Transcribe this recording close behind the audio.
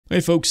Hey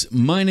folks,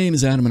 my name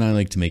is Adam and I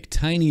like to make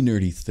tiny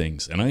nerdy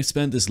things, and I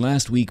spent this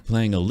last week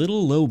playing a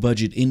little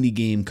low-budget indie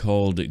game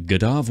called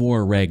God of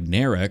War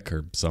Ragnarok,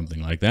 or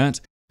something like that,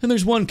 and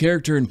there's one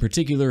character in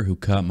particular who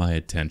caught my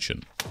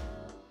attention.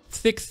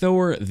 Thicc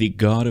Thor, the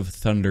god of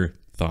thunder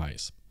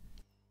thighs.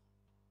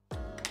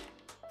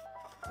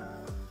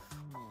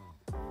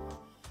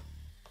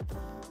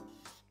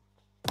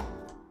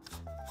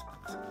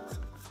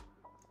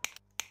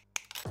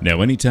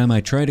 Now, anytime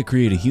I try to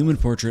create a human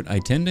portrait, I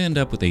tend to end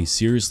up with a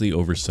seriously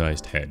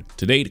oversized head.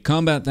 Today, to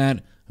combat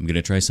that, I'm going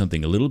to try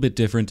something a little bit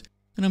different,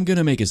 and I'm going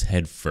to make his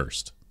head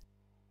first.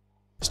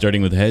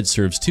 Starting with the head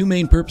serves two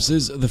main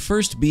purposes, the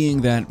first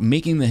being that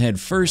making the head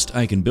first,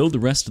 I can build the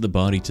rest of the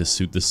body to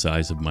suit the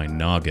size of my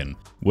noggin.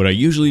 What I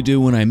usually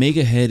do when I make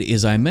a head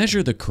is I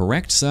measure the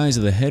correct size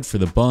of the head for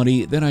the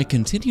body, then I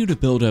continue to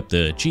build up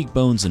the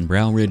cheekbones and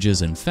brow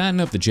ridges and fatten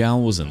up the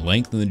jowls and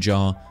lengthen the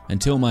jaw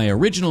until my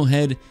original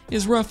head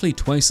is roughly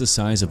twice the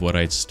size of what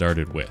I'd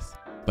started with.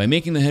 By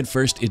making the head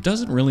first, it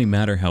doesn't really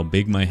matter how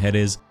big my head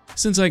is,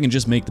 since I can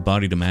just make the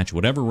body to match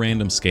whatever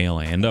random scale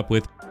I end up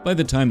with by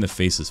the time the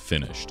face is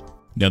finished.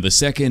 Now the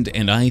second,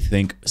 and I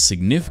think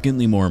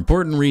significantly more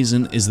important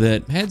reason, is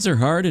that heads are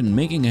hard, and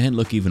making a head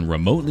look even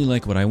remotely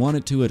like what I want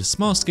it to at a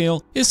small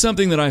scale is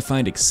something that I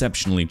find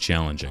exceptionally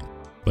challenging.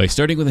 By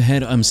starting with a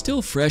head, I'm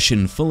still fresh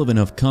and full of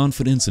enough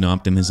confidence and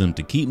optimism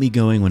to keep me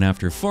going when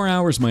after 4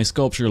 hours my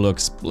sculpture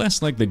looks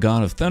less like the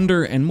God of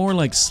Thunder and more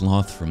like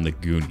Sloth from the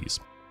Goonies.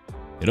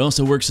 It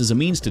also works as a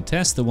means to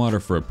test the water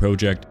for a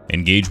project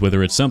and gauge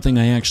whether it's something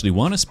I actually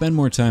want to spend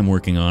more time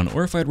working on,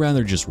 or if I'd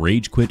rather just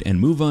rage quit and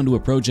move on to a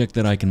project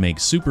that I can make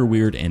super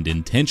weird and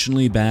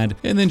intentionally bad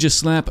and then just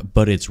slap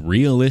 "but it's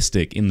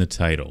realistic" in the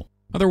title.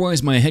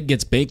 Otherwise, my head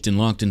gets baked and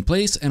locked in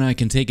place, and I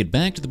can take it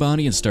back to the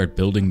body and start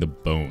building the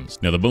bones.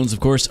 Now the bones, of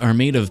course, are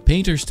made of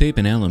painter's tape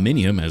and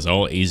aluminium, as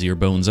all Azier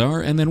bones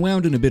are, and then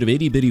wound in a bit of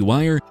itty-bitty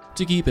wire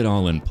to keep it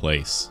all in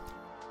place.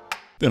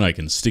 Then I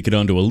can stick it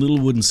onto a little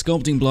wooden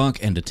sculpting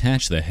block and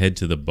attach the head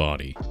to the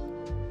body.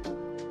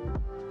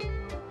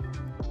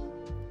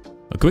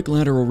 A quick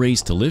lateral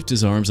raise to lift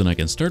his arms, and I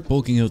can start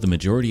bulking out the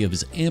majority of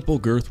his ample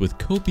girth with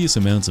copious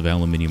amounts of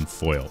aluminium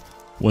foil.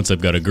 Once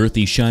I've got a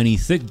girthy, shiny,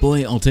 thick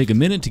boy, I'll take a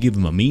minute to give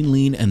him a mean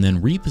lean and then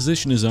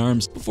reposition his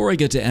arms before I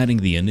get to adding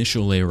the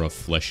initial layer of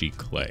fleshy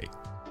clay.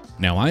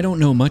 Now, I don't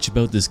know much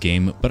about this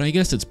game, but I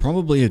guess it's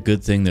probably a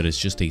good thing that it's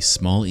just a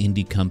small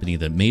indie company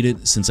that made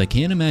it, since I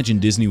can't imagine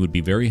Disney would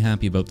be very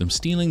happy about them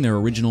stealing their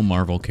original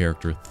Marvel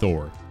character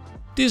Thor.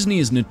 Disney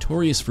is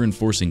notorious for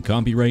enforcing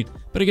copyright,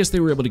 but I guess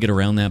they were able to get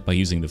around that by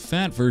using the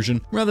fat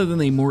version rather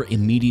than a more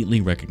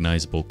immediately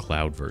recognizable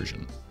cloud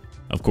version.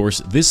 Of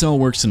course, this all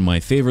works in my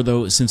favor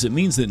though, since it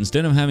means that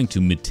instead of having to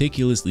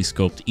meticulously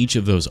sculpt each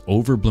of those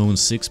overblown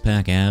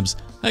six-pack abs,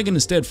 I can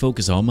instead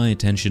focus all my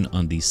attention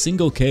on the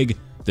single keg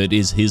that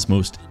is his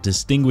most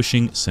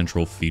distinguishing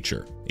central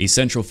feature. A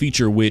central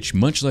feature which,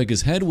 much like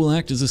his head, will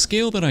act as a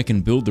scale that I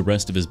can build the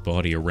rest of his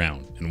body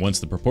around, and once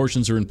the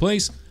proportions are in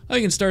place, I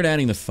can start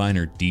adding the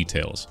finer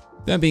details.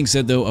 That being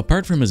said though,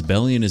 apart from his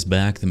belly and his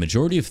back, the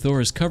majority of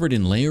Thor is covered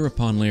in layer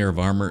upon layer of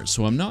armor,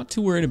 so I'm not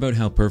too worried about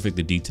how perfect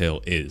the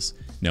detail is.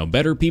 Now,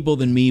 better people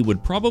than me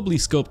would probably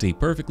sculpt a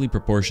perfectly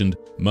proportioned,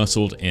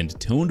 muscled, and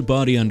toned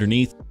body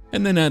underneath,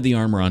 and then add the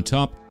armor on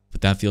top, but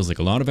that feels like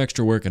a lot of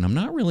extra work, and I'm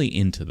not really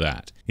into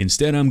that.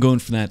 Instead, I'm going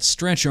for that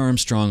Stretch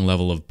Armstrong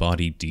level of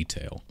body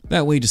detail.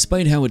 That way,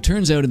 despite how it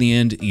turns out in the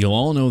end, you'll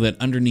all know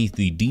that underneath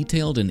the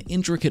detailed and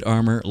intricate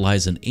armor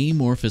lies an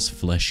amorphous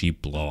fleshy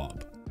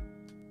blob.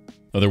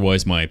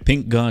 Otherwise, my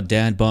pink god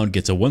dad bod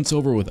gets a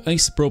once-over with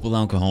isopropyl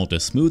alcohol to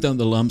smooth out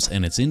the lumps,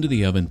 and it's into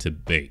the oven to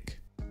bake.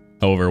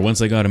 However,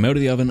 once I got him out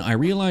of the oven, I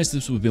realized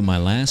this would be my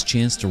last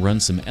chance to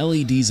run some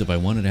LEDs if I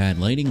wanted to add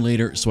lighting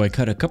later, so I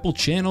cut a couple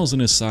channels in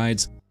his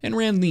sides and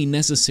ran the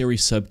necessary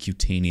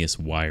subcutaneous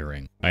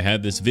wiring. I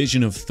had this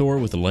vision of Thor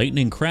with the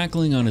lightning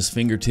crackling on his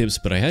fingertips,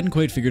 but I hadn't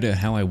quite figured out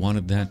how I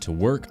wanted that to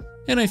work,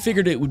 and I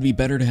figured it would be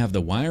better to have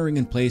the wiring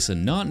in place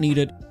and not need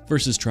it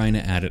versus trying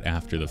to add it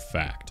after the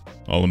fact.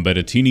 I'll embed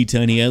a teeny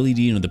tiny LED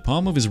into the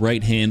palm of his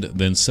right hand,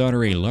 then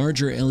solder a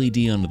larger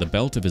LED onto the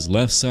belt of his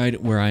left side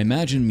where I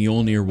imagine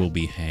Mjolnir will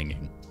be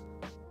hanging.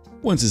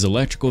 Once his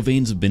electrical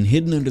veins have been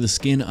hidden under the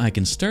skin, I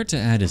can start to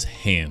add his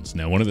hands.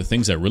 Now, one of the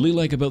things I really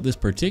like about this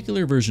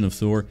particular version of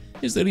Thor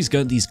is that he's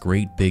got these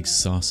great big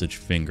sausage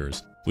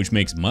fingers, which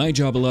makes my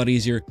job a lot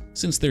easier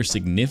since they're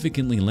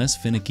significantly less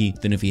finicky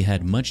than if he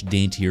had much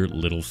daintier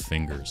little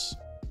fingers.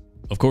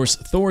 Of course,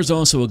 Thor's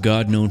also a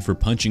god known for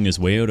punching his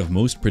way out of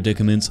most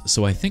predicaments,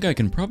 so I think I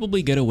can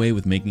probably get away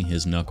with making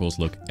his knuckles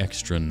look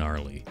extra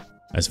gnarly.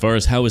 As far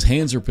as how his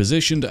hands are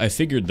positioned, I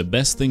figured the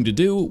best thing to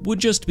do would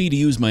just be to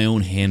use my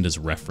own hand as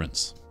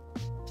reference.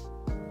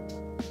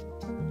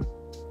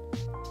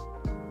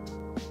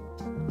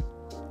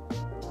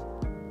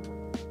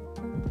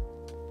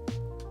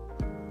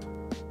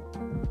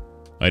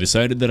 I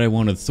decided that I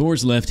wanted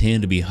Thor's left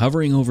hand to be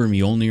hovering over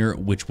Mjolnir,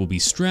 which will be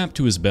strapped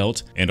to his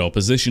belt, and I'll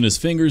position his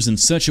fingers in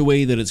such a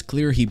way that it's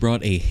clear he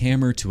brought a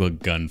hammer to a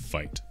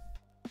gunfight.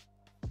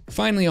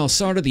 Finally, I'll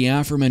solder the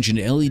aforementioned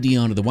LED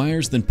onto the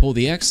wires, then pull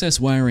the excess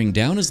wiring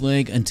down his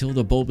leg until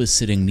the bulb is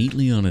sitting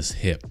neatly on his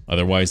hip.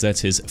 Otherwise,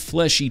 that's his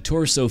fleshy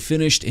torso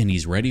finished and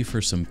he's ready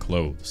for some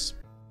clothes.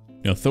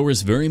 Now, Thor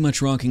is very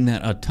much rocking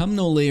that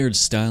autumnal layered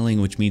styling,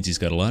 which means he's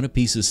got a lot of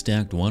pieces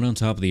stacked one on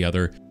top of the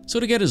other. So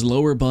to get his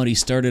lower body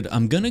started,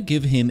 I'm gonna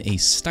give him a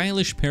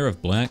stylish pair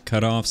of black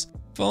cutoffs,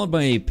 followed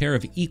by a pair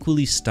of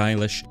equally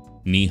stylish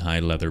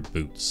knee-high leather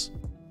boots.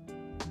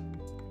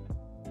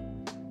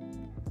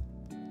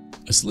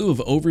 A slew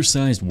of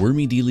oversized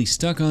wormy-dealies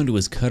stuck onto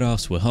his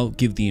cutoffs will help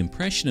give the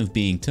impression of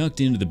being tucked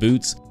into the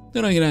boots.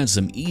 Then I can add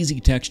some easy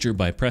texture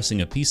by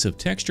pressing a piece of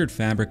textured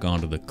fabric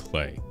onto the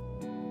clay.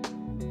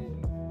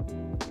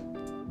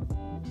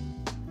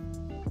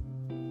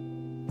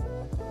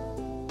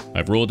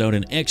 I've rolled out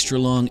an extra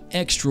long,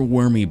 extra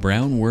wormy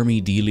brown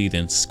wormy-dealie,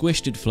 then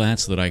squished it flat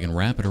so that I can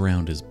wrap it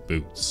around his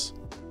boots.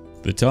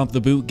 The top of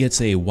the boot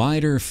gets a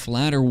wider,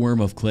 flatter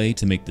worm of clay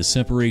to make the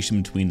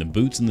separation between the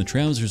boots and the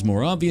trousers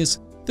more obvious.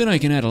 Then I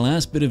can add a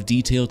last bit of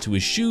detail to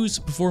his shoes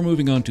before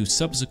moving on to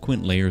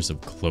subsequent layers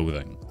of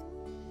clothing.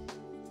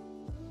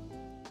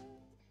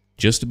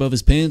 Just above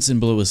his pants and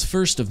below his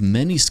first of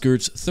many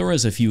skirts, Thor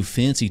has a few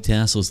fancy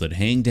tassels that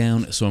hang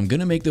down, so I'm going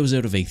to make those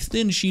out of a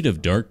thin sheet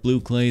of dark blue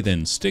clay,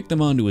 then stick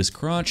them onto his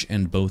crotch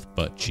and both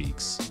butt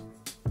cheeks.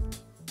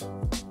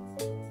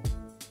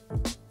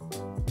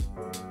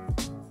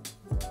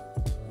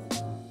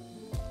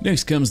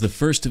 Next comes the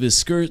first of his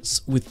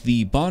skirts, with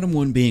the bottom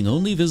one being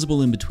only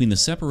visible in between the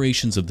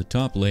separations of the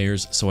top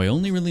layers, so I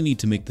only really need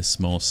to make the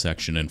small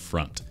section in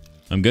front.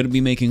 I'm going to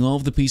be making all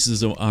of the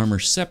pieces of armor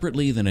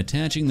separately, then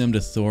attaching them to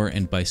Thor,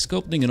 and by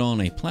sculpting it all on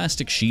a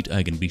plastic sheet,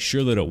 I can be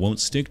sure that it won't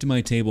stick to my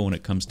table when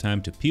it comes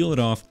time to peel it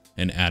off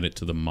and add it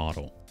to the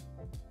model.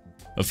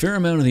 A fair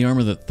amount of the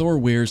armor that Thor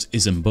wears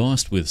is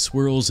embossed with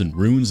swirls and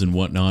runes and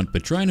whatnot,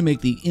 but trying to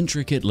make the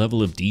intricate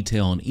level of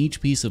detail on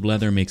each piece of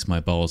leather makes my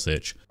balls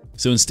itch.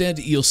 So instead,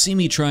 you'll see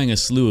me trying a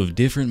slew of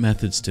different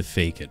methods to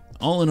fake it.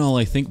 All in all,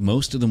 I think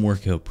most of them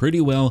work out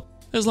pretty well,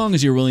 as long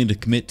as you're willing to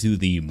commit to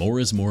the more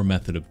is more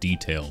method of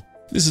detail.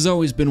 This has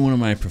always been one of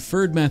my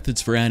preferred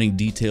methods for adding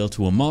detail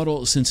to a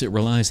model, since it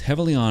relies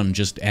heavily on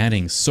just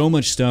adding so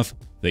much stuff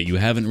that you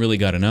haven't really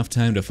got enough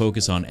time to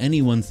focus on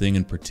any one thing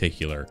in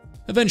particular.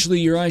 Eventually,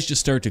 your eyes just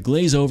start to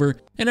glaze over,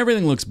 and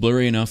everything looks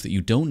blurry enough that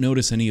you don't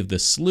notice any of the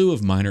slew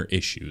of minor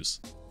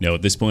issues. Now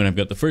at this point, I've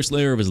got the first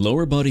layer of his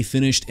lower body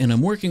finished, and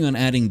I'm working on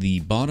adding the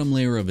bottom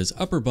layer of his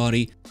upper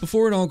body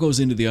before it all goes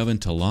into the oven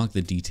to lock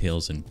the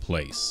details in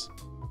place.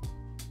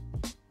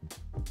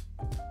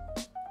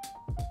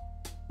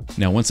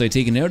 Now once I'd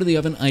taken it out of the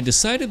oven, I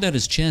decided that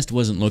his chest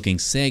wasn't looking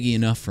saggy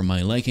enough for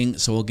my liking,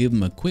 so I'll give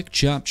him a quick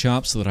chop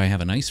so that I have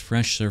a nice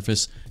fresh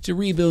surface to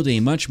rebuild a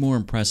much more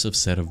impressive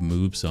set of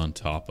moves on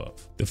top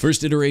of. The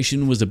first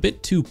iteration was a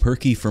bit too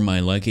perky for my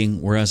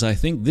liking, whereas I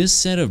think this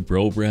set of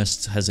bro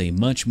breasts has a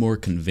much more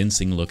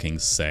convincing looking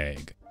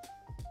sag.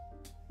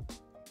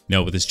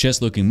 Now with his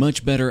chest looking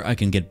much better, I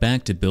can get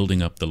back to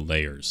building up the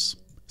layers.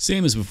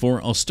 Same as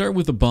before, I'll start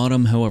with the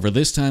bottom, however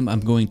this time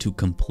I'm going to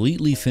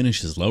completely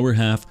finish his lower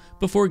half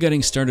before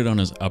getting started on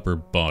his upper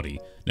body.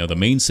 Now the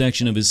main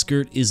section of his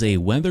skirt is a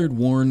weathered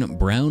worn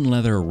brown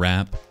leather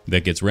wrap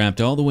that gets wrapped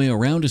all the way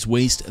around his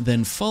waist,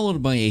 then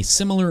followed by a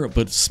similar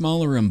but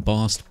smaller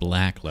embossed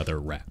black leather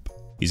wrap.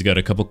 He's got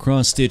a couple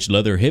cross-stitched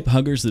leather hip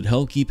huggers that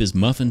help keep his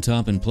muffin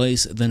top in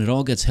place, then it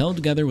all gets held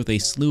together with a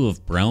slew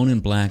of brown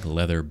and black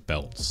leather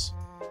belts.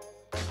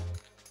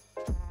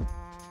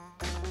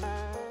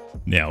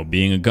 Now,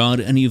 being a god,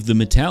 any of the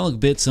metallic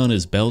bits on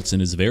his belts and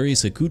his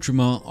various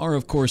accoutrements are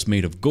of course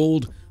made of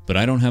gold, but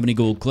I don't have any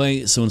gold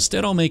clay, so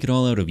instead I'll make it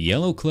all out of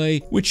yellow clay,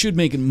 which should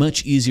make it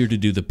much easier to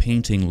do the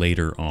painting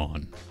later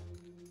on.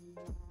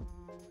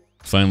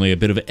 Finally, a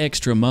bit of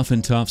extra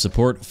muffin top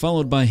support,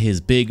 followed by his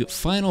big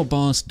final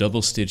boss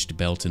double-stitched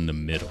belt in the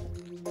middle.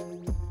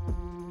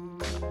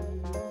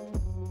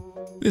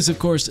 This of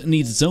course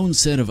needs its own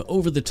set of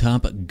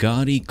over-the-top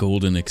gaudy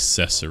golden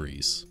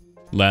accessories.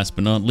 Last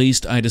but not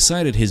least, I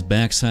decided his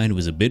backside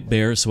was a bit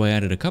bare, so I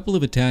added a couple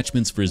of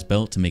attachments for his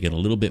belt to make it a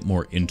little bit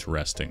more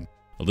interesting.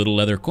 A little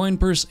leather coin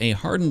purse, a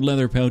hardened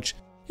leather pouch,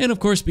 and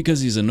of course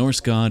because he's a Norse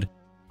god,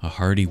 a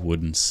hardy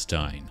wooden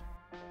stein.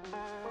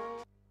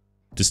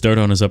 To start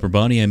on his upper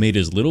body, I made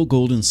his little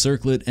golden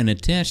circlet and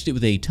attached it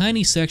with a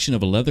tiny section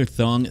of a leather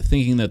thong,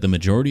 thinking that the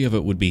majority of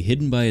it would be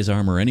hidden by his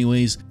armor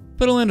anyways,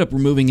 but I'll end up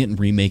removing it and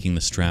remaking the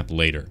strap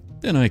later.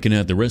 Then I can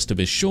add the rest of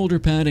his shoulder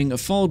padding,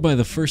 followed by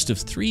the first of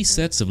 3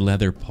 sets of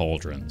leather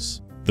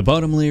pauldrons. The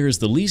bottom layer is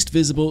the least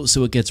visible,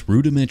 so it gets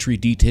rudimentary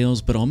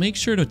details, but I'll make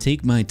sure to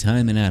take my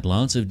time and add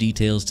lots of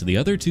details to the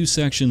other 2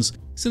 sections,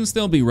 since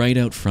they'll be right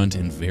out front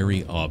and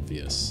very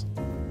obvious.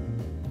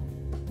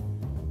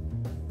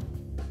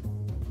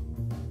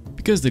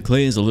 Because the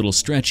clay is a little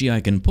stretchy, I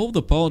can pull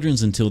the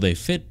pauldrons until they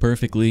fit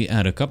perfectly,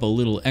 add a couple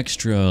little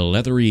extra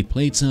leathery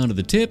plates onto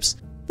the tips,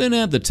 then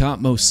add the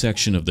topmost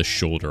section of the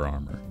shoulder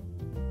armor.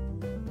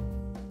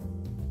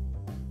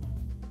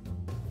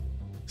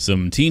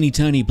 Some teeny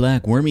tiny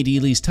black wormy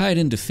dealies tied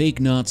into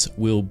fake knots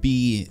will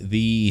be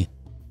the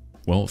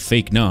well,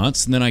 fake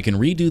knots, and then I can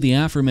redo the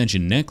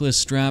aforementioned necklace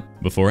strap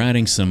before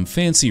adding some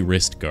fancy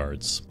wrist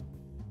guards.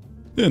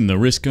 Then the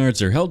wrist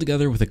guards are held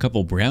together with a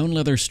couple brown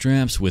leather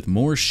straps with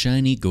more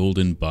shiny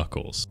golden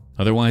buckles.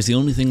 Otherwise, the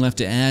only thing left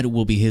to add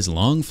will be his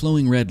long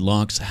flowing red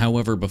locks.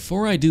 However,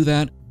 before I do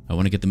that, I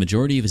want to get the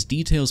majority of his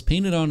details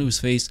painted onto his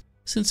face,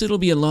 since it'll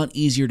be a lot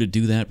easier to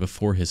do that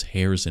before his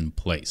hair's in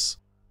place.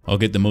 I'll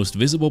get the most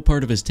visible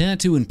part of his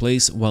tattoo in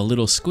place, while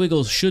little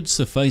squiggles should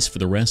suffice for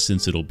the rest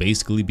since it'll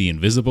basically be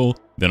invisible.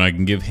 Then I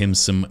can give him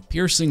some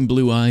piercing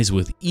blue eyes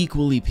with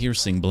equally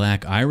piercing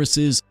black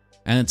irises,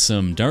 add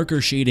some darker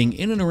shading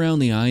in and around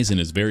the eyes and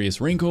his various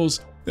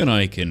wrinkles. Then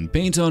I can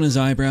paint on his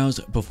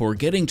eyebrows before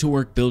getting to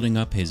work building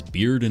up his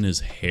beard and his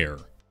hair.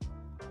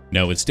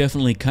 Now, it's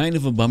definitely kind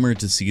of a bummer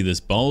to see this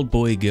bald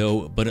boy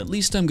go, but at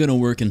least I'm gonna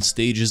work in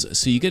stages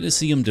so you get to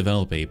see him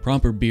develop a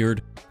proper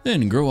beard,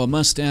 then grow a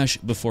mustache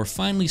before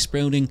finally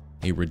sprouting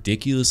a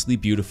ridiculously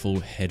beautiful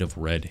head of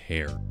red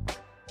hair.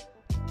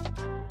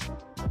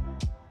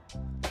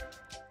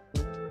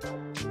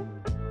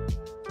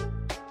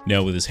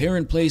 Now, with his hair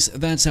in place,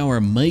 that's our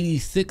mighty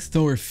Thicc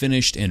Thor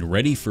finished and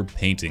ready for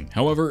painting.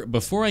 However,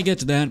 before I get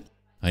to that,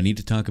 I need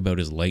to talk about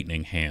his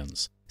lightning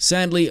hands.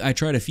 Sadly, I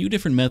tried a few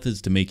different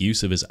methods to make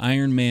use of his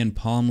Iron Man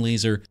palm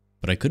laser,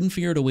 but I couldn't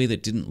figure out a way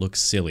that didn't look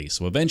silly,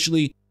 so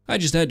eventually, I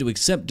just had to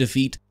accept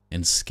defeat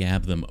and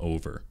scab them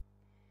over.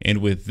 And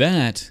with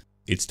that,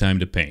 it's time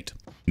to paint.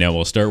 Now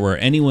I'll start where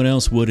anyone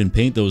else would and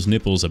paint those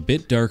nipples a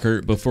bit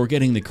darker before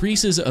getting the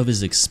creases of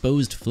his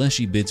exposed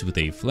fleshy bits with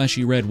a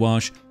fleshy red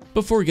wash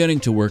before getting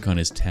to work on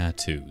his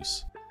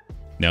tattoos.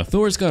 Now,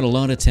 Thor's got a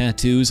lot of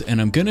tattoos, and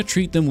I'm gonna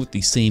treat them with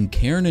the same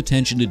care and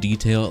attention to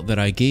detail that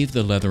I gave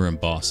the leather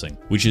embossing,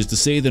 which is to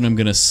say that I'm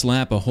gonna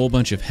slap a whole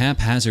bunch of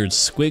haphazard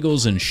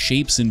squiggles and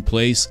shapes in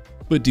place,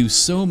 but do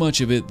so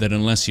much of it that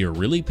unless you're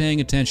really paying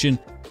attention,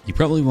 you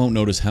probably won't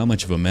notice how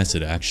much of a mess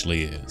it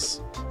actually is.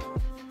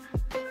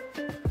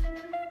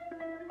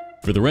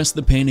 For the rest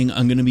of the painting,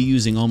 I'm gonna be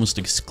using almost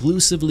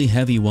exclusively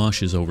heavy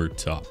washes over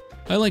top.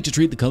 I like to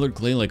treat the colored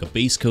clay like a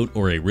base coat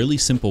or a really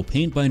simple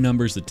paint by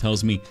numbers that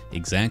tells me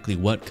exactly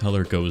what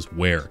color goes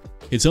where.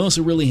 It's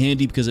also really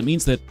handy because it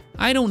means that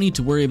I don't need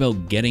to worry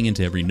about getting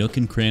into every nook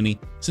and cranny,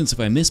 since if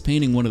I miss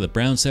painting one of the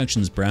brown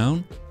sections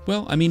brown,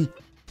 well, I mean,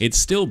 it's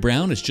still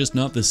brown, it's just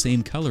not the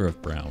same color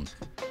of brown.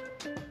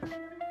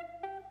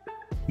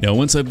 Now,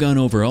 once I've gone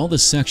over all the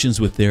sections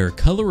with their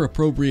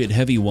color-appropriate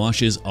heavy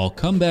washes, I'll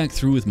come back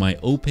through with my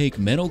opaque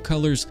metal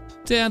colors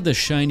to add the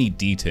shiny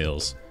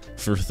details.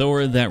 For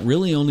Thor, that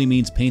really only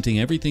means painting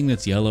everything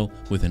that's yellow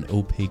with an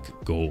opaque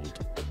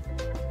gold.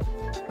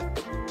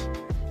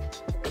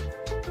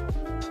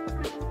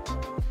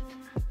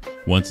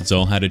 Once it's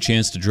all had a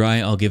chance to dry,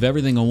 I'll give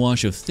everything a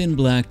wash of thin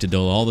black to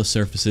dull all the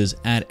surfaces,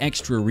 add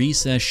extra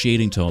recessed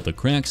shading to all the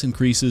cracks and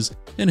creases,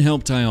 and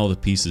help tie all the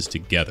pieces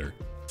together.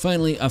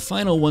 Finally, a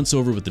final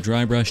once-over with the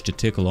dry brush to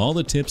tickle all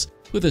the tips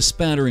with a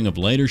spattering of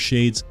lighter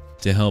shades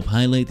to help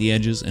highlight the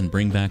edges and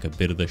bring back a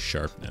bit of the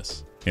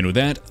sharpness. And with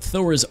that,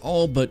 Thor is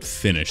all but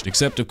finished,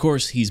 except of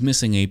course he's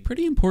missing a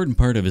pretty important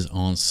part of his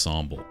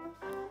ensemble.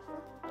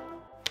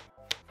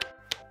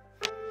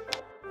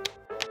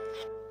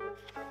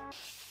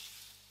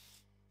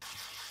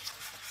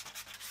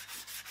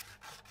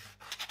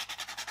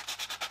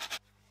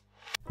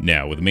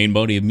 Now, with the main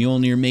body of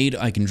Mjolnir made,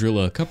 I can drill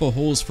a couple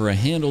holes for a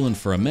handle and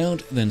for a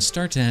mount, then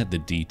start to add the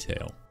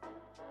detail.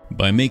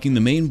 By making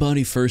the main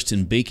body first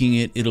and baking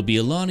it, it'll be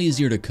a lot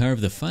easier to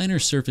carve the finer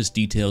surface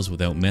details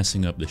without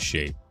messing up the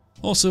shape.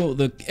 Also,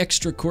 the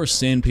extra coarse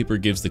sandpaper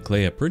gives the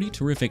clay a pretty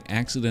terrific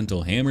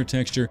accidental hammer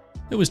texture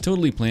that was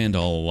totally planned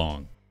all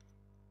along.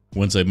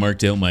 Once I've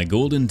marked out my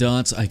golden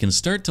dots, I can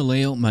start to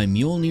lay out my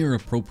Mjolnir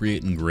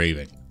appropriate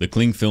engraving. The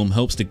cling film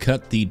helps to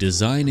cut the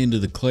design into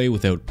the clay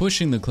without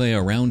pushing the clay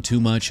around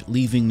too much,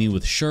 leaving me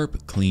with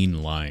sharp,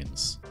 clean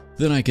lines.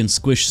 Then I can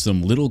squish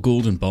some little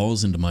golden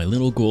balls into my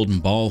little golden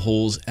ball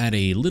holes, add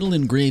a little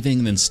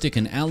engraving, then stick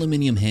an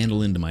aluminium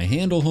handle into my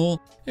handle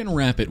hole, and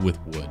wrap it with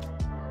wood.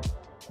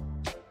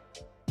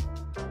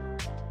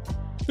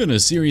 Then a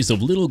series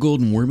of little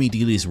golden wormy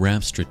dealies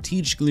wrapped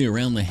strategically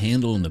around the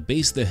handle and the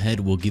base of the head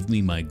will give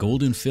me my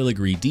golden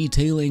filigree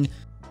detailing,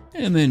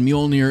 and then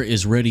Mjolnir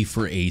is ready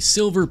for a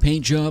silver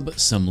paint job,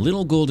 some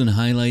little golden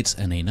highlights,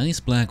 and a nice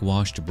black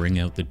wash to bring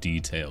out the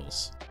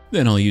details.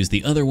 Then I'll use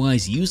the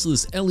otherwise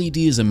useless LED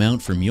as a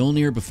mount for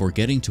Mjolnir before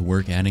getting to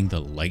work adding the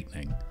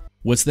lightning.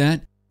 What's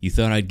that? You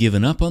thought I'd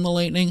given up on the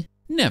lightning?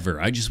 Never,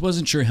 I just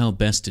wasn't sure how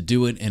best to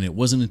do it, and it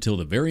wasn't until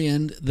the very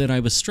end that I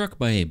was struck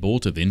by a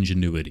bolt of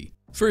ingenuity.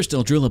 First,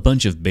 I'll drill a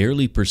bunch of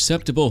barely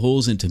perceptible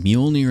holes into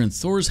Mjolnir and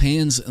Thor's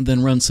hands, and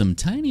then run some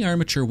tiny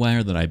armature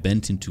wire that I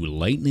bent into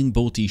lightning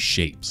bolty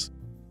shapes.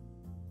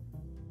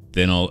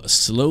 Then I'll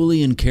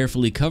slowly and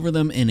carefully cover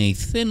them in a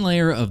thin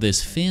layer of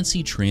this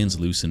fancy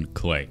translucent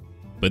clay.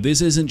 But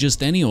this isn't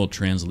just any old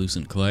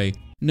translucent clay.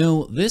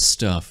 No, this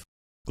stuff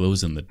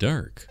glows in the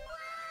dark.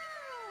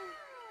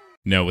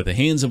 Now, with the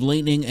hands of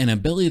lightning and a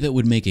belly that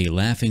would make a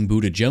laughing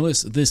Buddha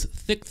jealous, this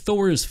Thicc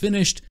Thor is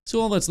finished,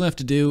 so all that's left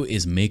to do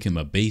is make him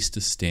a base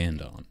to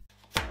stand on.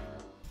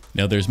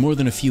 Now there's more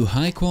than a few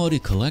high quality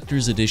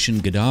collector's edition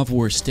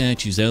Gudovwar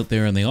statues out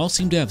there, and they all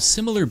seem to have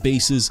similar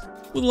bases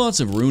with lots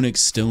of runic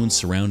stones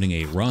surrounding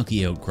a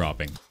rocky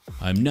outcropping.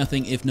 I'm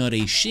nothing if not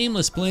a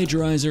shameless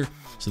plagiarizer,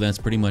 so that's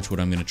pretty much what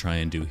I'm going to try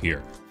and do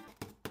here.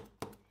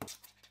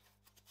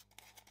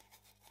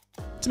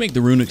 To make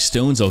the runic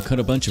stones, I'll cut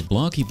a bunch of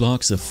blocky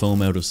blocks of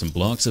foam out of some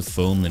blocks of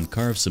foam, then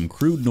carve some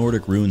crude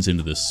Nordic runes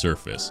into the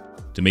surface.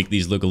 To make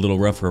these look a little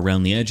rougher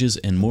around the edges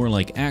and more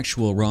like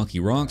actual rocky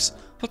rocks,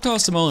 I'll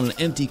toss them all in an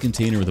empty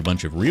container with a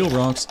bunch of real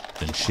rocks,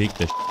 then shake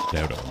the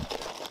shit out of them.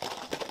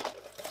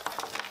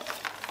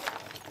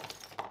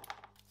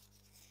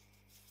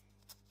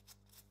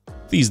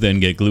 These then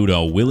get glued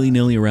all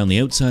willy-nilly around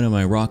the outside of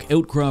my rock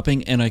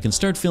outcropping, and I can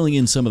start filling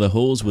in some of the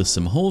holes with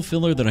some hole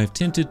filler that I've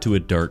tinted to a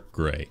dark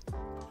gray.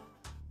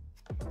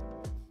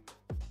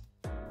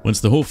 Once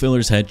the hole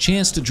fillers had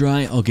chance to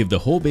dry, I'll give the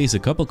whole base a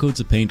couple coats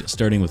of paint,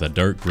 starting with a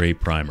dark gray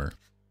primer.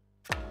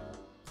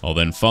 I'll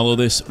then follow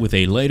this with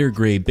a lighter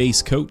gray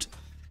base coat.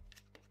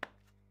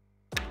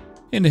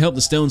 And to help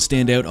the stones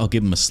stand out, I'll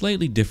give them a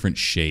slightly different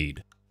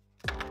shade.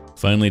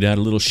 Finally, to add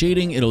a little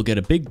shading, it'll get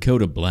a big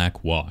coat of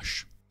black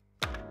wash.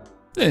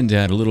 Then to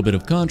add a little bit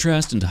of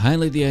contrast and to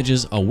highlight the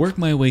edges, I'll work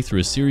my way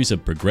through a series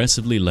of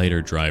progressively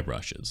lighter dry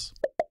brushes.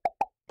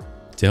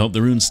 To help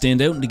the runes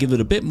stand out and to give it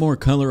a bit more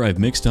color, I've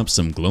mixed up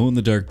some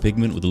glow-in-the-dark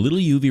pigment with a little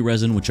UV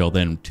resin, which I'll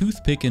then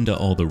toothpick into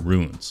all the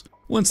runes.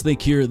 Once they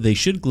cure, they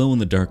should glow in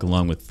the dark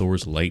along with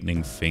Thor's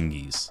lightning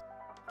fingies.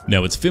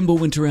 Now it's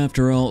Fimbulwinter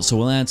after all,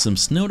 so I'll add some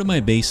snow to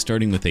my base,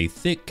 starting with a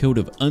thick coat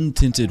of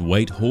untinted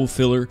white hole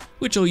filler,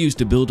 which I'll use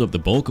to build up the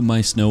bulk of my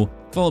snow,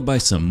 followed by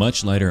some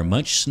much lighter,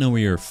 much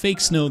snowier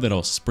fake snow that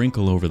I'll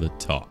sprinkle over the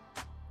top.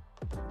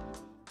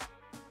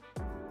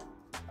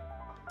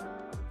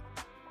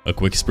 A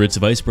quick spritz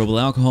of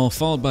isopropyl alcohol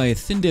followed by a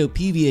thinned out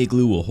PVA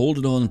glue will hold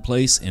it all in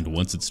place, and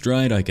once it's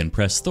dried I can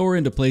press Thor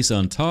into place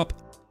on top,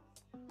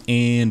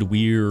 and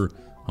we're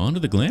on to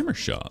the glamour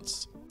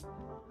shots.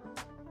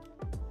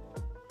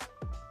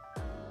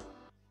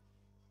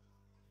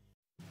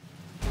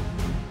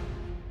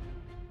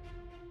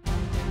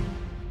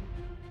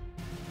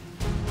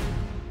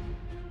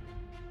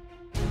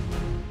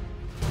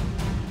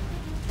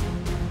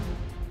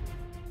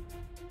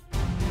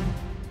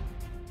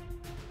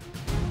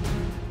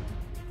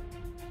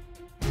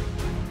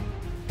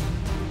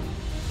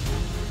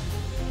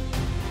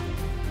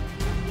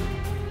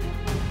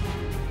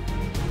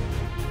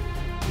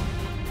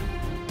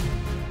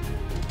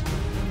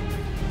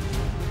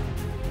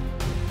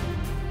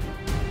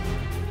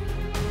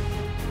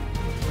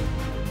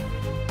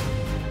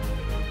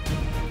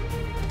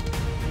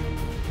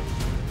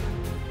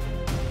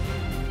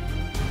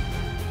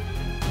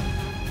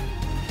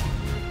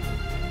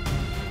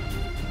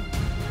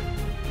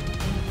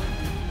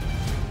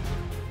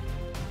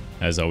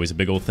 As always, a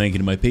big old thank you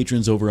to my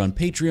patrons over on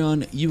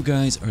Patreon. You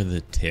guys are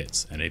the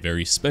tits. And a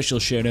very special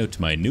shout out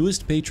to my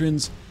newest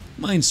patrons,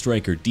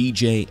 Mindstriker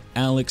DJ,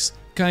 Alex,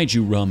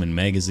 Kaiju Ramen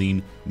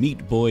Magazine,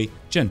 Meat Boy,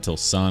 Gentle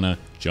Sana,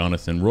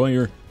 Jonathan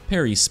Royer,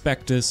 Perry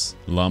Spectus,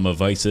 Llama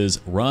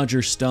Vices,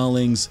 Roger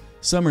Stallings,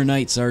 Summer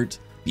Nights Art,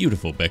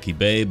 Beautiful Becky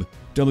Babe,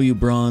 W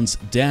Bronze,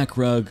 Dak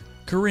Rug,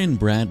 Corinne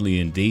Bradley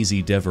and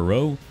Daisy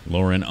Devereaux,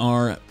 Lauren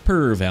R,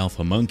 Perv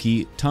Alpha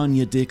Monkey,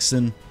 Tanya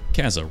Dixon,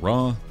 Kaza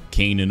Raw,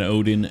 Kane and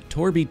Odin,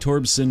 Torby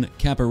Torbson,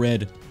 Kappa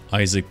Red,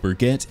 Isaac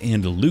Burgett,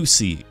 and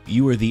Lucy.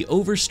 You are the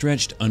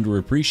overstretched,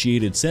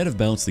 underappreciated set of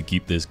belts that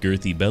keep this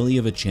girthy belly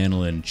of a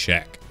channel in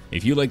check.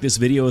 If you like this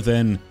video,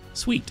 then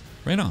sweet,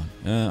 right on.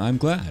 I'm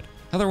glad.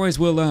 Otherwise,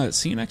 we'll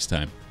see you next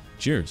time.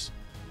 Cheers.